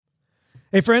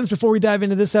Hey friends, before we dive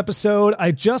into this episode,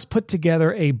 I just put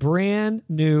together a brand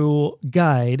new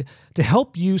guide to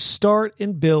help you start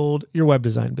and build your web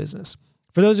design business.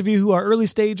 For those of you who are early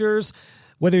stagers,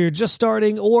 whether you're just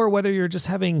starting or whether you're just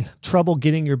having trouble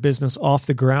getting your business off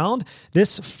the ground,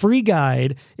 this free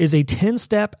guide is a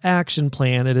 10-step action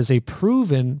plan that is a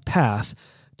proven path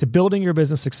to building your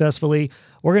business successfully.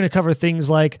 We're going to cover things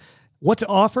like what to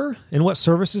offer and what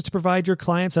services to provide your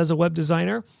clients as a web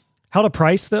designer, how to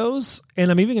price those, and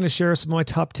I'm even going to share some of my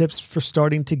top tips for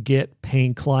starting to get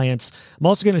paying clients. I'm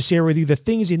also going to share with you the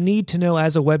things you need to know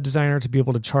as a web designer to be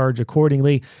able to charge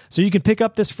accordingly. So you can pick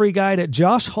up this free guide at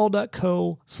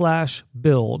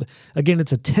joshhall.co/build. Again,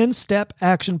 it's a 10-step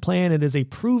action plan. It is a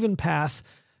proven path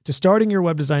to starting your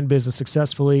web design business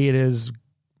successfully. It is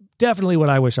definitely what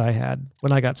I wish I had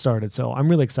when I got started. So I'm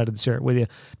really excited to share it with you.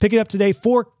 Pick it up today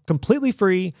for completely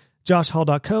free.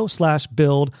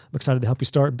 joshhall.co/build. I'm excited to help you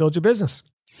start and build your business.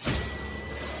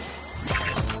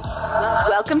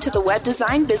 Welcome to the Web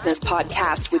Design Business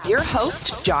Podcast with your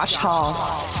host, Josh Hall,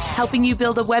 helping you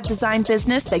build a web design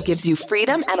business that gives you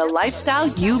freedom and a lifestyle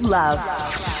you love.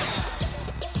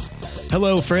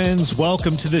 Hello, friends.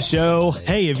 Welcome to the show.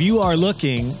 Hey, if you are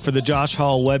looking for the Josh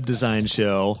Hall Web Design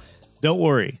Show, don't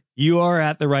worry. You are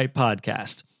at the right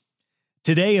podcast.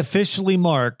 Today officially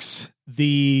marks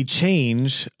the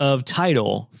change of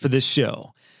title for this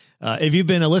show. If you've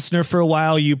been a listener for a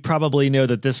while, you probably know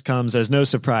that this comes as no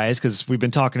surprise because we've been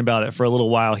talking about it for a little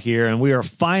while here. And we are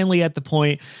finally at the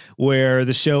point where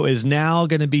the show is now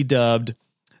going to be dubbed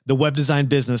the Web Design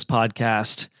Business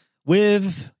Podcast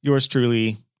with yours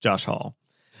truly, Josh Hall.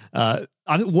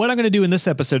 What I'm going to do in this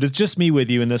episode is just me with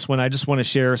you in this one. I just want to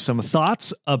share some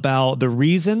thoughts about the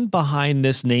reason behind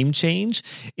this name change.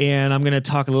 And I'm going to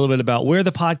talk a little bit about where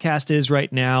the podcast is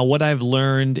right now, what I've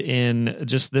learned in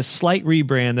just this slight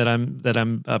rebrand that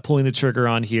I'm pulling the trigger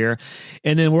on here.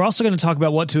 And then we're also going to talk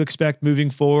about what to expect moving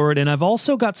forward. And I've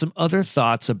also got some other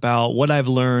thoughts about what I've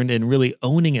learned in really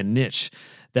owning a niche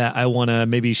that I want to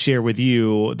maybe share with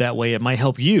you. That way it might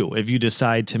help you if you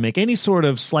decide to make any sort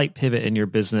of slight pivot in your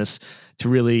business to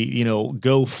really,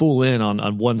 go full in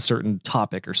on one certain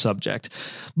topic or subject.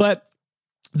 But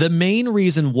the main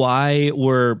reason why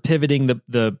we're pivoting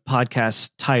the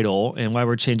podcast title and why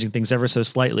we're changing things ever so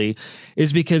slightly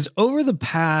is because over the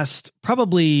past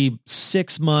probably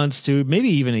 6 months to maybe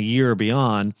even a year or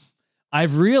beyond,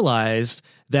 I've realized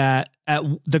that at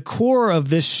the core of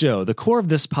this show, the core of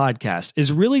this podcast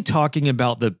is really talking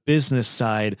about the business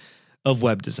side of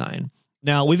web design.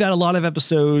 Now, we've had a lot of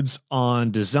episodes on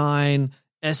design,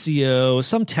 SEO,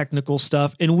 some technical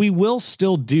stuff, and we will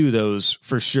still do those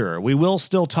for sure. We will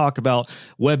still talk about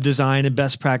web design and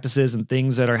best practices and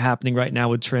things that are happening right now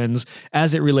with trends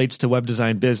as it relates to web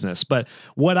design business. But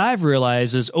what I've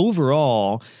realized is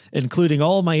overall, including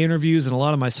all of my interviews and a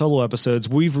lot of my solo episodes,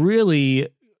 we've really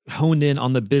honed in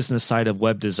on the business side of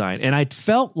web design. And I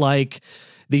felt like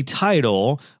the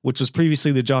title, which was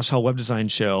previously the Josh Hall Web Design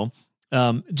Show,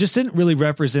 just didn't really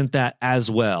represent that as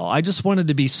well. I just wanted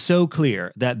to be so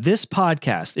clear that this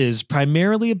podcast is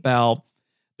primarily about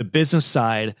the business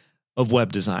side of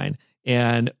web design.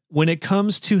 And when it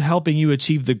comes to helping you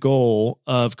achieve the goal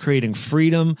of creating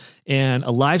freedom and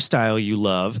a lifestyle you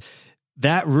love,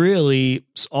 that really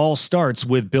all starts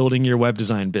with building your web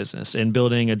design business and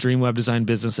building a dream web design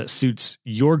business that suits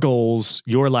your goals,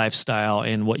 your lifestyle,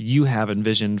 and what you have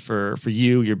envisioned for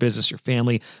you, your business, your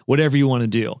family, whatever you want to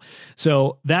do.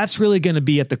 So that's really going to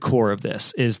be at the core of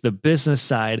this, is the business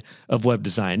side of web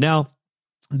design. Now,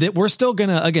 that we're still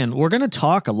going to, we're going to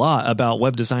talk a lot about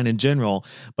web design in general,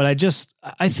 but I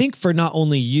think for not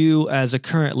only you as a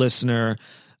current listener,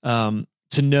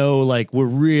 to know, like, we're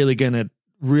really going to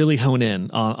really hone in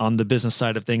on the business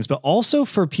side of things, but also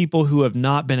for people who have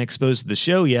not been exposed to the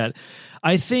show yet,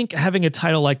 I think having a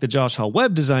title like the Josh Hall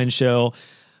Web Design Show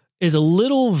is a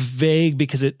little vague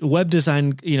because web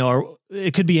design,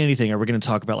 it could be anything. Are we going to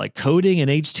talk about like coding and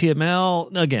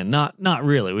HTML? Again, not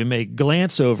really. We may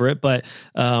glance over it, but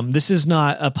this is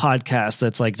not a podcast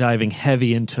that's like diving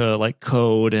heavy into like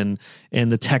code and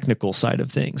the technical side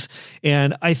of things.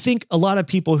 And I think a lot of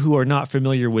people who are not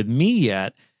familiar with me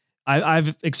yet,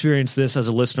 I've experienced this as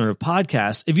a listener of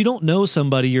podcasts. If you don't know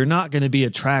somebody, you're not going to be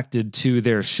attracted to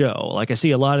their show. Like, I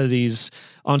see a lot of these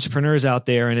entrepreneurs out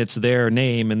there and it's their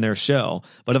name and their show.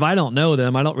 But if I don't know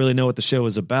them, I don't really know what the show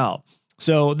is about.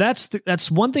 So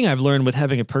that's one thing I've learned with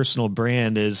having a personal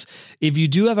brand is if you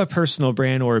do have a personal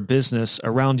brand or a business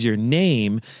around your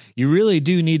name, you really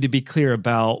do need to be clear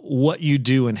about what you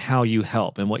do and how you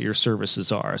help and what your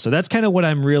services are. So that's kind of what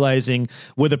I'm realizing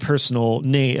with a personal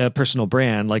name, a personal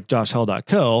brand like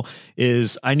joshhall.co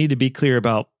is I need to be clear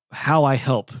about how I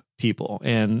help people.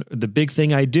 And the big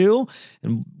thing I do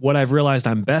and what I've realized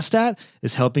I'm best at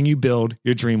is helping you build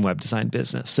your dream web design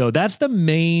business. So that's the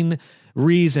main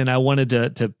reason I wanted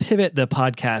to pivot the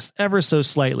podcast ever so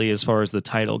slightly as far as the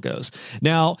title goes.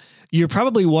 Now, you're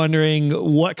probably wondering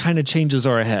what kind of changes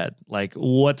are ahead. Like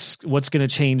what's going to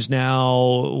change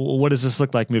now? What does this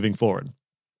look like moving forward?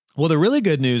 Well, the really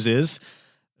good news is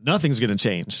nothing's going to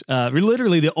change.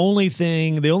 Literally, the only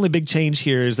big change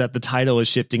here is that the title is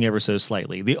shifting ever so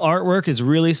slightly. The artwork is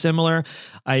really similar.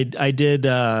 I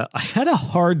had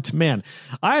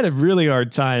a really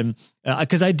hard time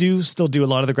because I do still do a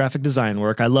lot of the graphic design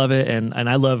work. I love it. And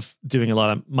I love doing a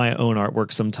lot of my own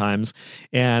artwork sometimes.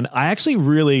 And I actually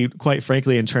really, quite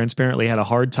frankly and transparently, had a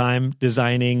hard time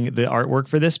designing the artwork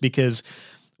for this because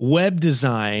web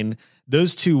design,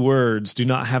 those two words do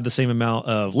not have the same amount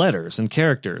of letters and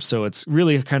characters. So it's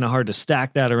really kind of hard to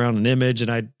stack that around an image. And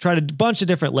I tried a bunch of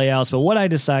different layouts, but what I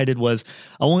decided was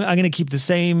I'm going to keep the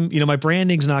same, my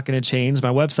branding's not going to change.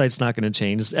 My website's not going to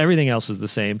change. Everything else is the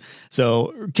same.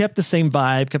 So kept the same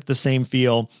vibe, kept the same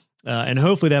feel. And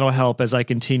hopefully that'll help as I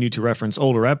continue to reference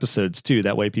older episodes too.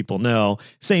 That way people know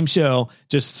same show,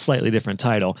 just slightly different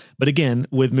title. But again,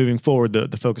 with moving forward,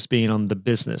 the focus being on the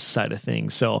business side of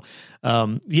things. So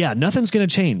nothing's going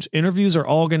to change. Interviews are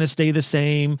all going to stay the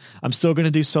same. I'm still going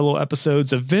to do solo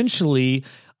episodes. Eventually,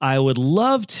 I would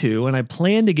love to, and I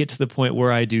plan to get to the point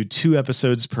where I do 2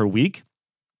 episodes per week.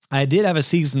 I did have a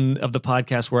season of the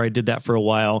podcast where I did that for a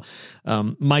while.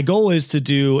 My goal is to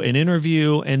do an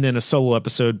interview and then a solo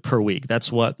episode per week.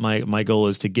 That's what my goal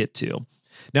is to get to.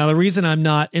 Now, the reason I'm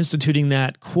not instituting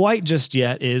that quite just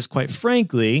yet is, quite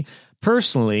frankly,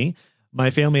 personally, my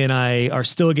family and I are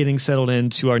still getting settled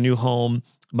into our new home.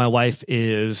 My wife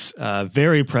is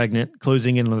very pregnant,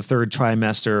 closing in on the 3rd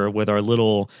trimester with our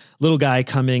little guy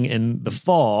coming in the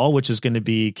fall, which is going to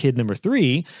be kid number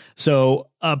 3. So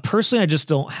personally, I just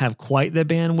don't have quite the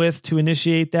bandwidth to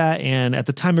initiate that. And at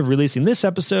the time of releasing this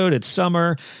episode, it's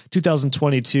summer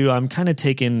 2022. I'm kind of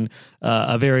taking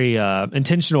a very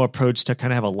intentional approach to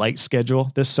kind of have a light schedule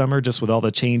this summer, just with all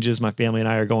the changes my family and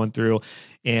I are going through.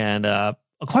 And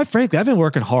quite frankly, I've been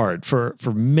working hard for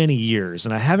many years,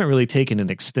 and I haven't really taken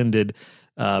an extended,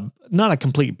 not a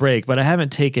complete break, but I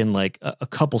haven't taken like a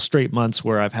couple straight months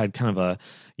where I've had kind of a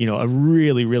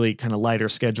really, really kind of lighter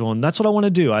schedule. And that's what I want to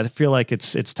do. I feel like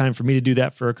it's time for me to do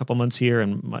that for a couple months here,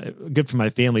 and good for my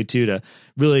family too, to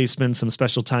really spend some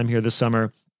special time here this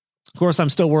summer. Of course, I'm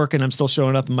still working. I'm still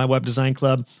showing up in my web design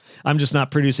club. I'm just not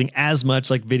producing as much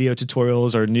like video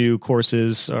tutorials or new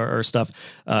courses or stuff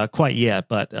quite yet.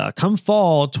 But come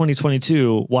fall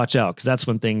 2022, watch out, because that's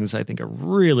when things I think are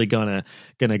really gonna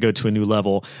go to a new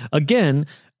level again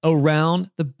around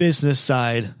the business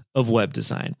side of web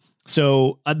design.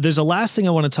 So there's a last thing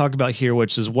I want to talk about here,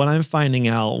 which is what I'm finding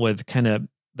out with kind of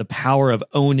the power of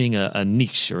owning a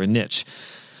niche or a niche.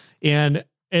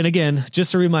 And again,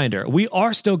 just a reminder, we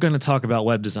are still going to talk about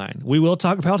web design. We will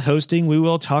talk about hosting. We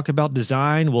will talk about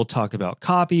design. We'll talk about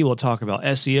copy. We'll talk about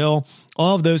SEO.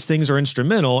 All of those things are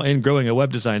instrumental in growing a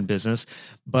web design business.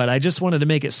 But I just wanted to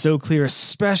make it so clear,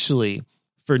 especially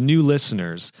for new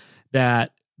listeners,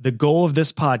 that the goal of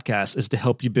this podcast is to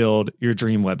help you build your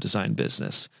dream web design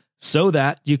business, so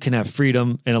that you can have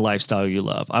freedom and a lifestyle you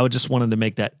love. I just wanted to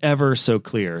make that ever so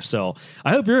clear. So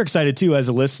I hope you're excited too as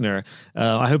a listener.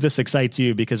 I hope this excites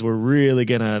you, because we're really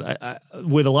gonna,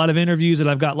 with a lot of interviews that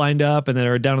I've got lined up and that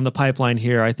are down in the pipeline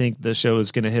here, I think the show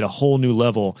is going to hit a whole new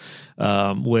level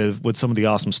with some of the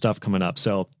awesome stuff coming up.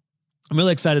 So I'm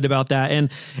really excited about that.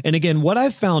 And again, what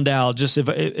I've found out, just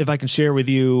if I can share with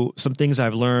you some things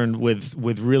I've learned with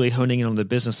really honing in on the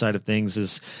business side of things,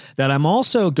 is that I'm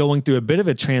also going through a bit of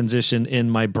a transition in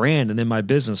my brand and in my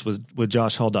business with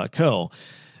JoshHall.co.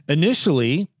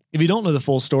 Initially, if you don't know the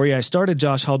full story, I started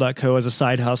JoshHall.co as a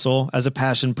side hustle, as a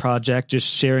passion project, just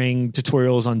sharing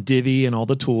tutorials on Divi and all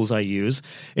the tools I use.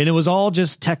 And it was all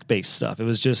just tech-based stuff. It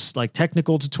was just like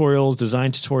technical tutorials,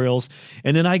 design tutorials.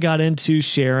 And then I got into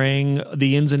sharing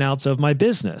the ins and outs of my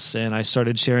business. And I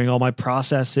started sharing all my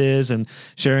processes and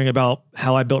sharing about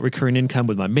how I built recurring income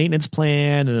with my maintenance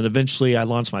plan. And then eventually I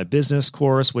launched my business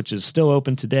course, which is still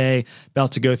open today,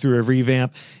 about to go through a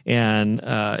revamp. And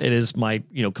it is my,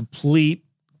 complete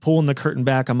pulling the curtain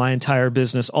back on my entire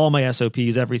business, all my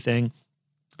SOPs, everything.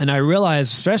 And I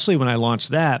realized, especially when I launched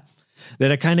that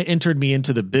it kind of entered me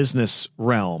into the business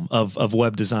realm of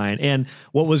web design. And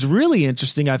what was really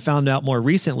interesting, I found out more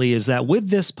recently, is that with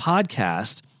this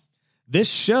podcast,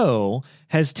 this show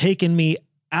has taken me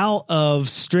out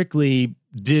of strictly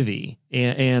Divi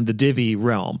and the Divi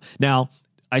realm. Now,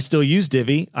 I still use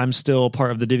Divi. I'm still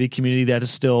part of the Divi community. That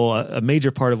is still a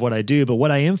major part of what I do. But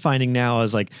what I am finding now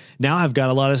is like, now I've got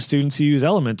a lot of students who use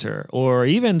Elementor, or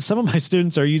even some of my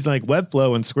students are using like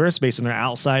Webflow and Squarespace, and they're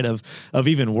outside of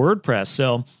even WordPress.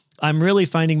 So I'm really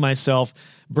finding myself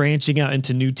branching out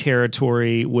into new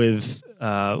territory with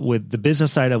the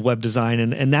business side of web design.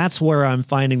 And that's where I'm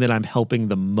finding that I'm helping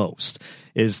the most,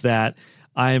 is that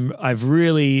I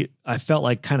felt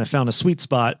like kind of found a sweet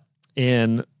spot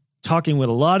in talking with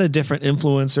a lot of different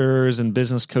influencers and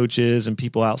business coaches and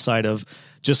people outside of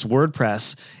just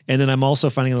WordPress. And then I'm also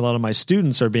finding a lot of my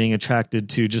students are being attracted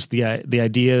to just the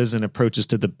ideas and approaches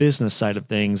to the business side of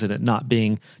things, and it not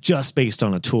being just based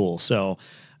on a tool. So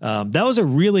that was a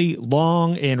really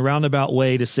long and roundabout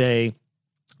way to say,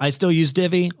 I still use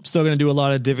Divi. I'm still going to do a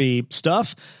lot of Divi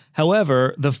stuff.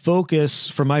 However, the focus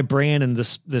for my brand and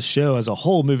this show as a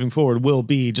whole moving forward will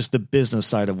be just the business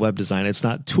side of web design. It's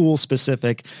not tool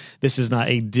specific. This is not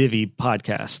a Divi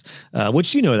podcast,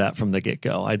 which you know that from the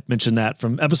get-go. I mentioned that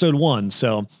from episode 1.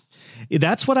 So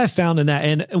that's what I found in that.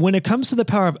 And when it comes to the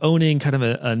power of owning kind of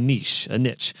a niche,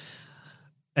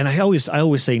 and I always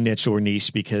say niche or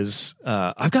niche because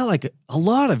I've got like a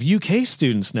lot of UK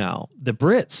students now. The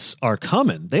Brits are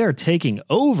coming. They are taking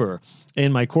over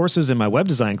in my courses in my web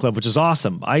design club, which is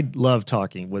awesome. I love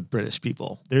talking with British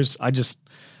people. Let's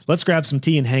grab some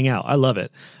tea and hang out. I love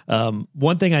it.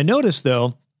 One thing I noticed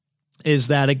though is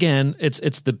that, again,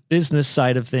 it's the business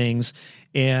side of things,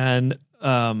 and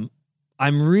I'm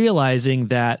realizing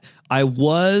that I've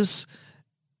lost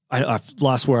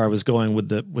where I was going with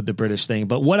the British thing.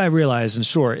 But what I realized in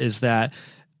short is that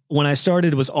when I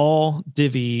started, it was all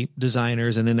Divi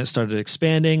designers, and then it started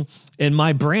expanding, and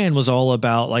my brand was all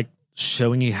about like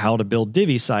showing you how to build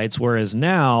Divi sites. Whereas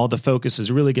now the focus is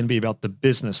really going to be about the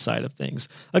business side of things.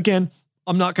 Again,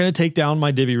 I'm not going to take down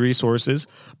my Divi resources,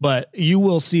 but you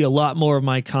will see a lot more of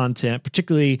my content,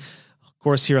 particularly of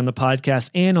course here on the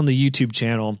podcast and on the YouTube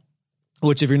channel,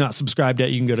 which if you're not subscribed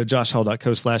yet, you can go to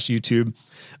joshhall.co/YouTube,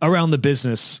 around the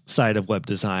business side of web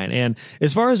design. And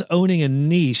as far as owning a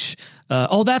niche,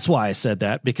 that's why I said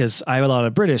that, because I have a lot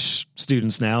of British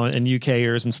students now and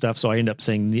UKers and stuff. So I end up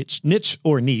saying niche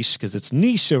or niche, because it's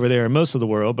niche over there in most of the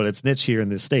world, but it's niche here in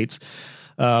the States.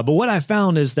 But what I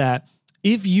found is that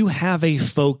if you have a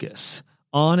focus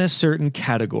on a certain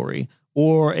category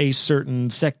or a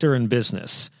certain sector in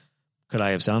business, could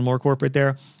I have sound more corporate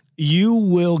there? You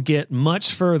will get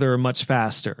much further, much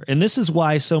faster. And this is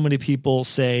why so many people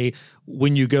say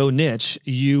when you go niche,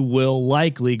 you will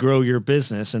likely grow your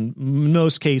business. And in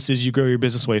most cases, you grow your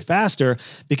business way faster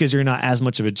because you're not as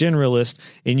much of a generalist,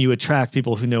 and you attract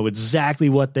people who know exactly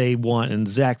what they want and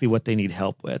exactly what they need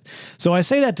help with. So I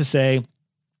say that to say,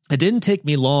 it didn't take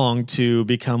me long to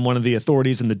become one of the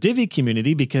authorities in the Divi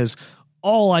community, because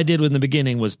all I did in the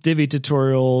beginning was Divi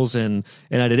tutorials, and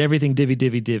I did everything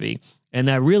Divi. And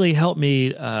that really helped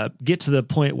me get to the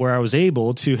point where I was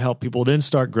able to help people then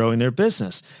start growing their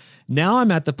business. Now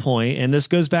I'm at the point, and this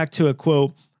goes back to a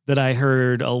quote that I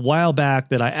heard a while back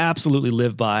that I absolutely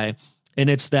live by. And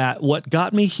it's that what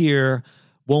got me here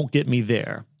won't get me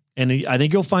there. And I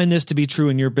think you'll find this to be true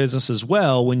in your business as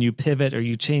well when you pivot or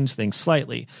you change things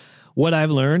slightly. What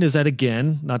I've learned is that,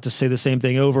 again, not to say the same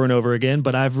thing over and over again,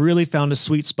 but I've really found a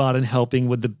sweet spot in helping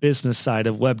with the business side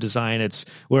of web design. It's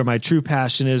where my true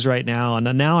passion is right now.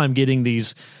 And now I'm getting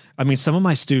these, some of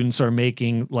my students are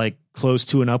making like close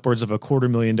to and upwards of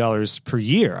 $250,000 per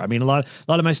year. A lot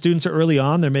of my students are early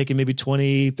on, they're making maybe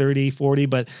 20, 30, 40,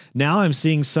 but now I'm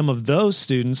seeing some of those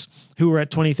students who were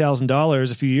at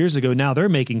 $20,000 a few years ago. Now they're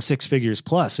making 6 figures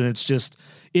plus. And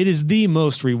it is the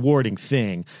most rewarding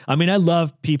thing. I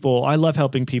love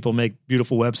helping people make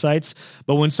beautiful websites,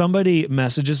 but when somebody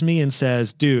messages me and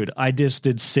says, dude, I just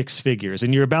did 6 figures,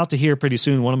 and you're about to hear pretty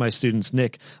soon one of my students,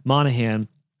 Nick Monahan,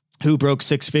 who broke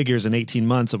 6 figures in 18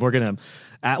 months. And we're going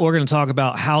to talk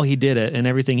about how he did it and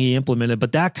everything he implemented.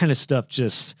 But that kind of stuff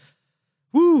just,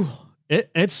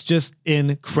 it's just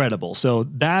incredible. So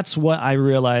that's what I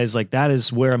realized, like that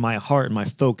is where my heart and my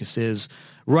focus is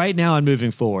right now and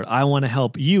moving forward. I want to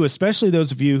help you, especially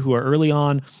those of you who are early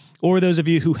on, or those of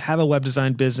you who have a web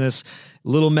design business, a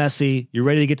little messy, you're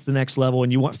ready to get to the next level,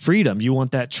 and you want freedom. You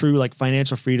want that true like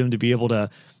financial freedom to be able to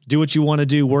do what you want to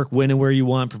do, work when and where you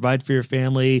want, provide for your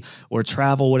family, or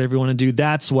travel, whatever you want to do.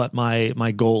 That's what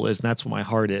my goal is, and that's what my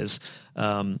heart is.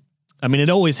 It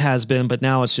always has been, but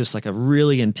now it's just like a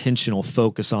really intentional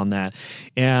focus on that.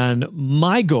 And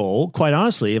my goal, quite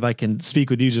honestly, if I can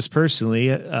speak with you just personally,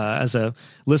 as a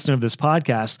listener of this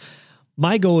podcast,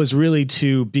 my goal is really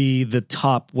to be the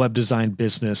top web design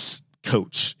business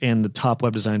coach and the top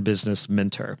web design business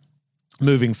mentor.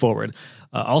 moving forward.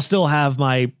 I'll still have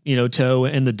my, toe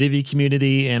in the Divi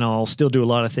community, and I'll still do a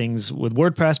lot of things with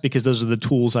WordPress because those are the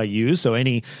tools I use. So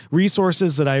any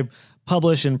resources that I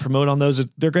publish and promote on those,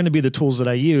 they're going to be the tools that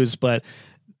I use. But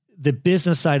the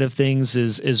business side of things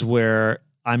is where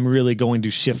I'm really going to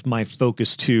shift my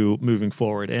focus to moving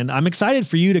forward. And I'm excited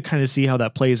for you to kind of see how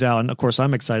that plays out. And of course,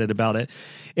 I'm excited about it.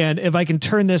 And if I can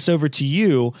turn this over to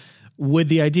you with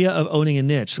the idea of owning a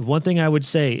niche, one thing I would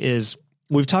say is,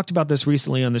 we've talked about this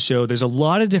recently on the show. There's a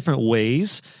lot of different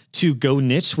ways to go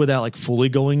niche without like fully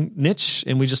going niche.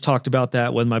 And we just talked about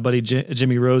that with my buddy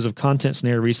Jimmy Rose of Content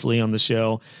Snare recently on the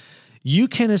show. You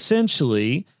can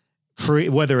essentially create,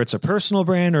 whether it's a personal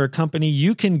brand or a company,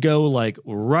 you can go like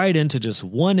right into just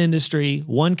one industry,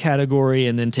 one category,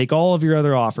 and then take all of your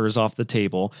other offers off the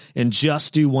table and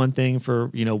just do one thing for,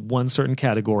 one certain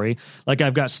category. Like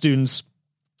I've got students,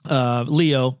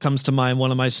 Leo comes to mind, one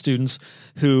of my students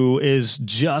who is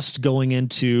just going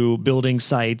into building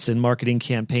sites and marketing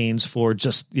campaigns for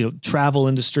just, travel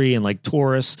industry and like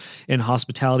tourists and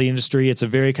hospitality industry. It's a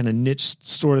very kind of niche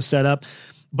sort of setup.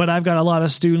 But I've got a lot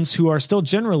of students who are still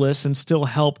generalists and still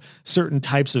help certain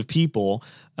types of people.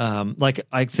 Like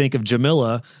I think of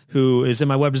Jamila, who is in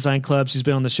my web design club. She's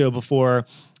been on the show before.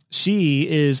 She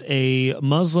is a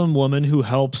Muslim woman who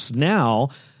helps now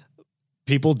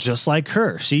people just like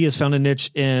her. She has found a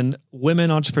niche in women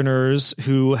entrepreneurs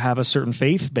who have a certain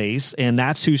faith base, and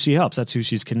that's who she helps. That's who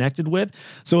she's connected with.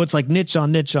 So it's like niche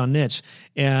on niche on niche.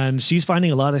 And she's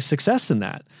finding a lot of success in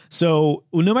that. So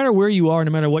no matter where you are,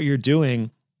 no matter what you're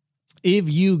doing, if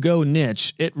you go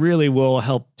niche, it really will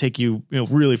help take you,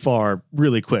 really far,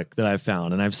 really quick, that I've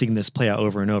found. And I've seen this play out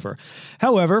over and over.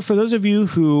 However, for those of you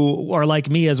who are like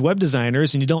me as web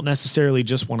designers and you don't necessarily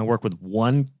just want to work with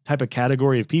one type of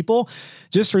category of people,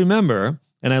 just remember,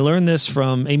 and I learned this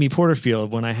from Amy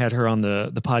Porterfield when I had her on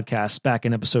the podcast back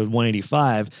in episode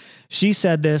 185. She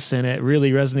said this and it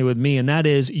really resonated with me. And that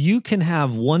is, you can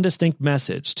have one distinct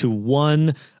message to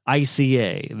one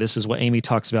ICA. This is what Amy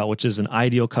talks about, which is an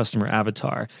ideal customer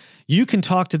avatar. You can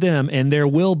talk to them and there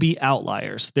will be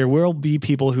outliers. There will be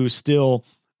people who still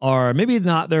are maybe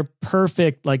not their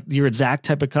perfect, like your exact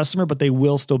type of customer, but they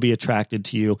will still be attracted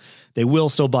to you. They will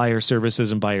still buy your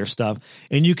services and buy your stuff.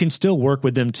 And you can still work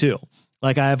with them too.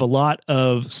 Like I have a lot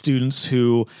of students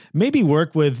who maybe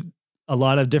work with a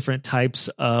lot of different types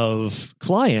of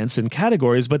clients and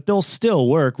categories, but they'll still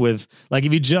work with, like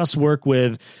if you just work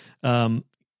with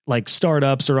like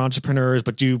startups or entrepreneurs,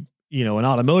 but an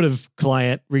automotive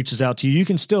client reaches out to you, you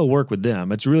can still work with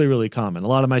them. It's really, really common. A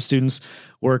lot of my students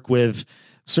work with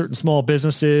certain small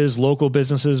businesses, local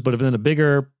businesses, but if then a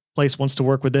bigger place wants to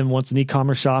work with them, wants an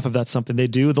e-commerce shop, if that's something they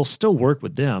do, they'll still work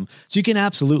with them. So you can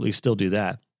absolutely still do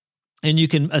that. And you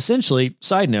can essentially,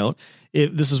 side note,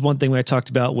 if this is one thing I talked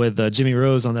about with Jimmy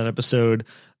Rose on that episode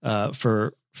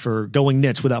for going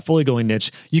niche without fully going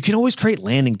niche, you can always create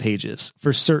landing pages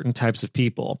for certain types of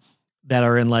people that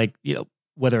are in like,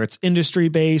 whether it's industry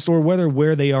based or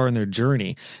where they are in their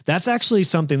journey. That's actually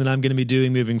something that I'm going to be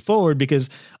doing moving forward, because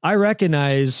I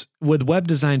recognize with web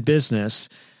design business,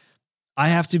 I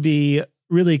have to be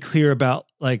really clear about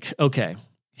like, okay,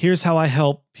 here's how I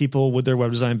help people with their web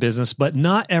design business, but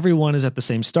not everyone is at the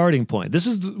same starting point. This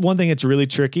is one thing that's really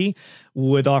tricky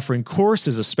with offering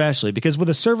courses, especially because with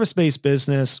a service-based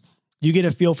business, you get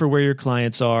a feel for where your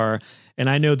clients are. And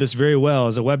I know this very well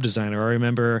as a web designer. I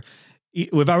remember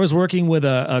if I was working with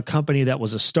a company that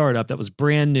was a startup that was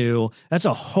brand new, that's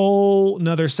a whole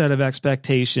nother set of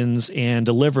expectations and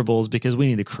deliverables, because we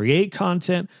need to create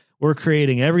content. We're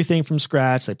creating everything from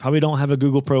scratch. They probably don't have a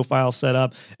Google profile set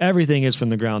up. Everything is from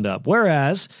the ground up.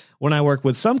 Whereas when I work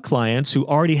with some clients who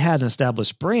already had an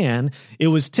established brand, it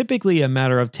was typically a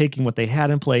matter of taking what they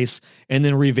had in place and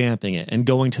then revamping it and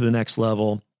going to the next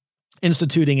level,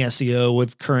 instituting SEO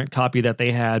with current copy that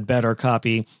they had, better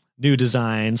copy, new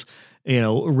designs,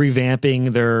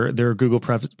 revamping their Google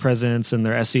presence and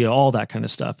their SEO, all that kind of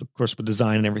stuff, of course, with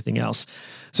design and everything else.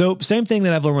 So same thing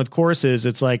that I've learned with courses.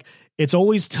 It's like, it's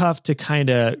always tough to kind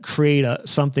of create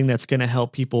something that's going to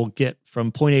help people get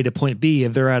from point A to point B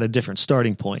if they're at a different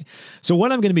starting point. So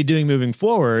what I'm going to be doing moving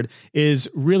forward is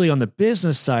really on the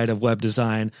business side of web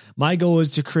design. My goal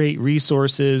is to create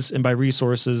resources. And by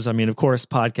resources, I mean, of course,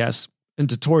 podcasts and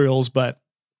tutorials, but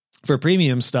for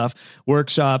premium stuff,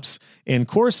 workshops and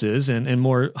courses and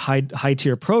more high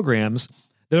tier programs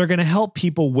that are going to help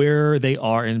people where they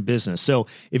are in business. So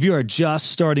if you are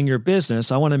just starting your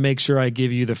business, I want to make sure I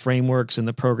give you the frameworks and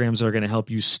the programs that are going to help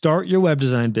you start your web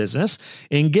design business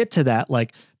and get to that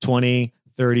like 20,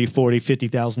 $30,000, $40,000,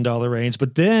 $50,000 range.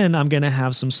 But then I'm going to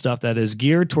have some stuff that is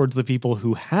geared towards the people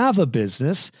who have a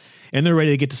business and they're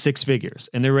ready to get to six figures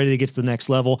and they're ready to get to the next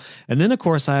level. And then, of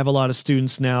course, I have a lot of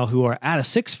students now who are at a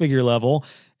six-figure level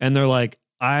and they're like,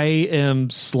 I am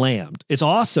slammed. It's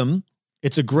awesome.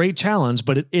 It's a great challenge,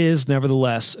 but it is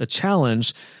nevertheless a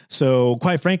challenge. So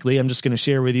quite frankly, I'm just going to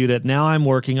share with you that now I'm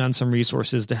working on some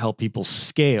resources to help people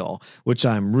scale, which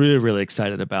I'm really, really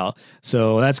excited about.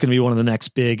 So that's going to be one of the next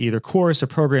big either course or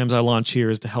programs I launch here,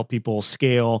 is to help people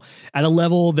scale at a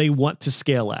level they want to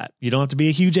scale at. You don't have to be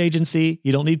a huge agency.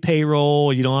 You don't need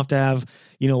payroll. You don't have to have,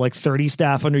 like 30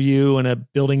 staff under you in a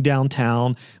building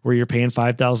downtown where you're paying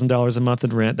 $5,000 a month in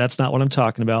rent. That's not what I'm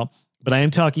talking about. But I am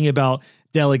talking about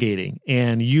delegating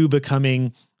and you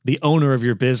becoming the owner of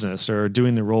your business or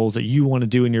doing the roles that you want to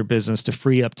do in your business to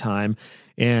free up time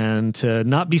and to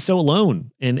not be so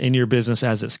alone in your business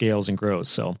as it scales and grows.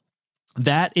 So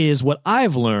that is what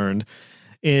I've learned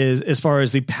is as far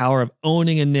as the power of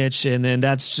owning a niche. And then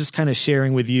that's just kind of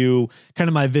sharing with you kind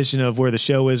of my vision of where the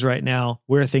show is right now,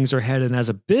 where things are headed. And as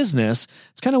a business,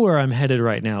 it's kind of where I'm headed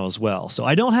right now as well. So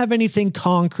I don't have anything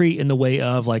concrete in the way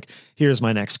of like, here's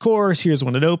my next course, here's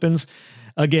when it opens.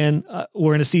 Again,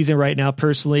 we're in a season right now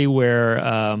personally where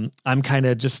I'm kind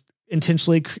of just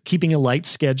intentionally keeping a light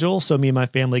schedule so me and my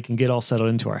family can get all settled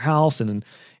into our house and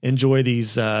enjoy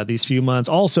these few months.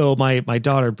 Also, my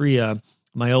daughter, Bria,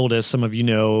 my oldest, some of you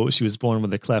know, she was born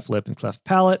with a cleft lip and cleft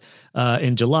palate.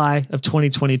 In July of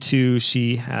 2022,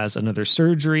 she has another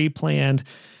surgery planned,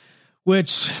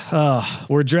 which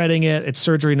we're dreading it. It's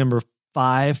surgery number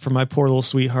 5 for my poor little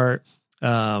sweetheart.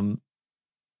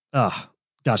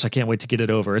 Gosh, I can't wait to get it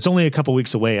over. It's only a couple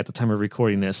weeks away at the time of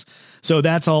recording this. So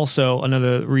that's also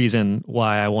another reason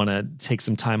why I want to take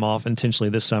some time off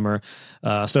intentionally this summer.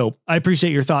 So I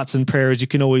appreciate your thoughts and prayers. You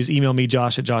can always email me,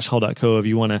 josh@joshhall.co, if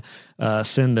you want to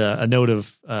send a note of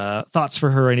thoughts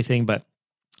for her or anything. But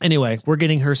anyway, we're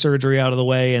getting her surgery out of the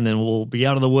way, and then we'll be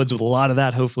out of the woods with a lot of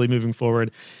that, hopefully moving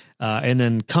forward. And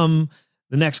then come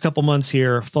the next couple months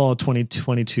here, fall of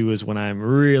 2022 is when I'm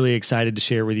really excited to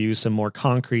share with you some more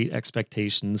concrete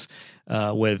expectations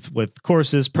with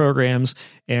courses, programs,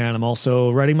 and I'm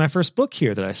also writing my first book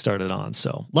here that I started on.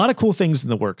 So a lot of cool things in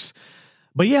the works.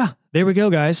 But yeah, there we go,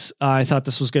 guys. I thought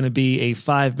this was going to be a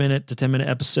 5-minute to 10-minute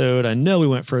episode. I know we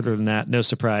went further than that, no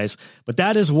surprise. But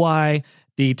that is why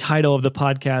the title of the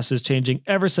podcast is changing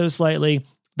ever so slightly.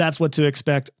 That's what to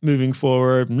expect moving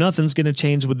forward. Nothing's going to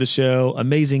change with the show.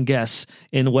 Amazing guests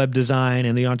in web design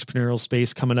and the entrepreneurial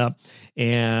space coming up.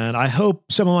 And I hope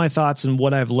some of my thoughts and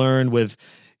what I've learned with,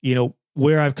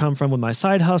 where I've come from with my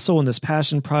side hustle and this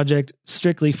passion project,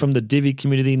 strictly from the Divi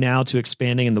community now to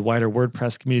expanding in the wider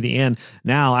WordPress community and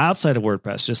now outside of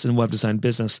WordPress, just in web design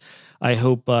business. I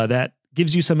hope that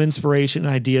gives you some inspiration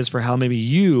and ideas for how maybe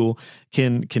you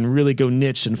can really go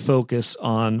niche and focus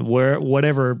on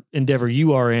whatever endeavor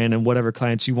you are in and whatever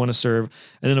clients you want to serve.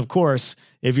 And then, of course,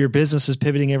 if your business is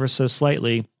pivoting ever so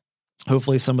slightly,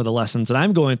 hopefully some of the lessons that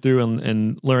I'm going through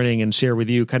and learning and share with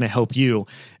you kind of help you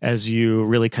as you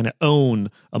really kind of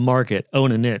own a market,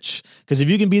 own a niche. Because if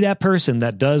you can be that person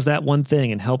that does that one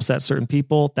thing and helps that certain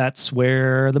people, that's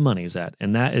where the money's at.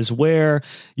 And that is where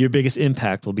your biggest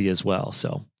impact will be as well.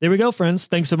 So there we go, friends.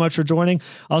 Thanks so much for joining.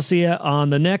 I'll see you on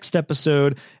the next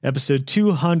episode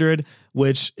 200,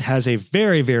 which has a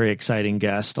very, very exciting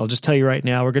guest. I'll just tell you right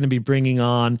now, we're going to be bringing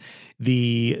on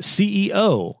the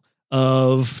CEO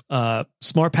of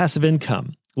Smart Passive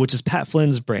Income, which is Pat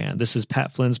Flynn's brand. This is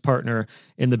Pat Flynn's partner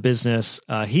in the business.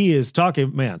 He is talk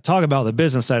about the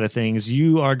business side of things.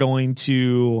 You are going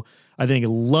to, I think,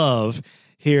 love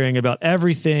hearing about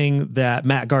everything that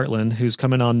Matt Gartland, who's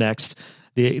coming on next,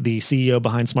 the CEO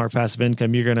behind Smart Passive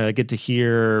Income. You're going to get to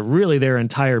hear really their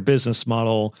entire business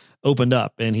model opened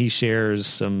up. And he shares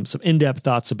some in-depth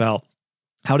thoughts about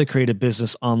how to create a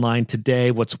business online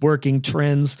today, what's working,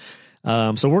 trends.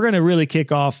 So we're going to really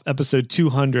kick off episode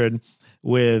 200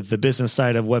 with the business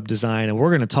side of web design, and we're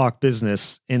going to talk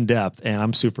business in depth, and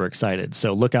I'm super excited.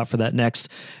 So look out for that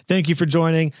next. Thank you for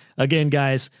joining again,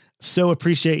 guys. So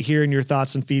appreciate hearing your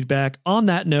thoughts and feedback. On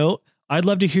that note, I'd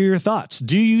love to hear your thoughts.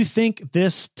 Do you think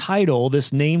this title,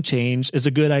 this name change, is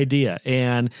a good idea?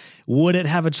 And would it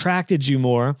have attracted you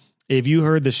more if you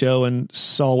heard the show and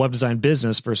saw Web Design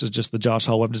Business versus just the Josh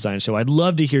Hall Web Design Show? I'd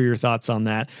love to hear your thoughts on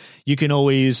that. You can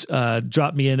always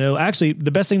drop me a note. Actually,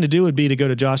 the best thing to do would be to go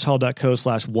to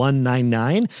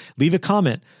joshhall.co/199. Leave a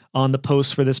comment on the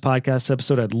post for this podcast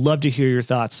episode. I'd love to hear your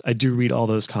thoughts. I do read all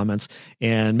those comments,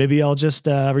 and maybe I'll just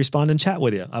respond and chat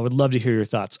with you. I would love to hear your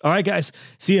thoughts. All right, guys.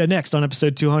 See you next on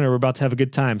episode 200. We're about to have a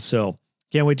good time, so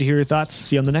can't wait to hear your thoughts.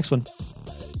 See you on the next one.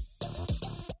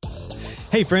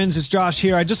 Hey friends, it's Josh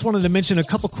here. I just wanted to mention a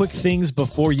couple quick things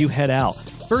before you head out.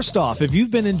 First off, if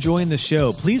you've been enjoying the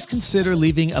show, please consider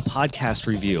leaving a podcast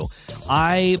review.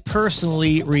 I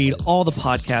personally read all the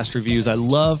podcast reviews. I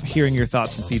love hearing your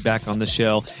thoughts and feedback on the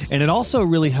show, and it also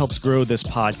really helps grow this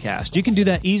podcast. You can do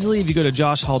that easily if you go to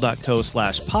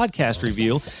joshhall.co/podcast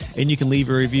review, and you can leave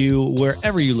a review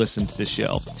wherever you listen to the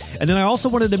show. And then I also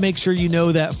wanted to make sure you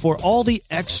know that for all the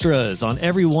extras on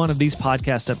every one of these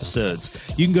podcast episodes,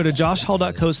 you can go to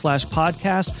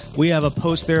joshhall.co/podcast. We have a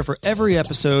post there for every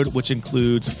episode, which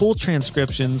includes full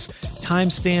transcriptions,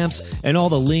 timestamps, and all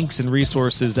the links and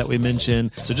resources that we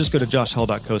mentioned. So just go to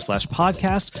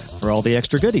joshhall.co/podcast for all the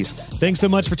extra goodies. Thanks so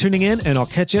much for tuning in, and I'll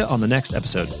catch you on the next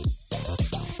episode.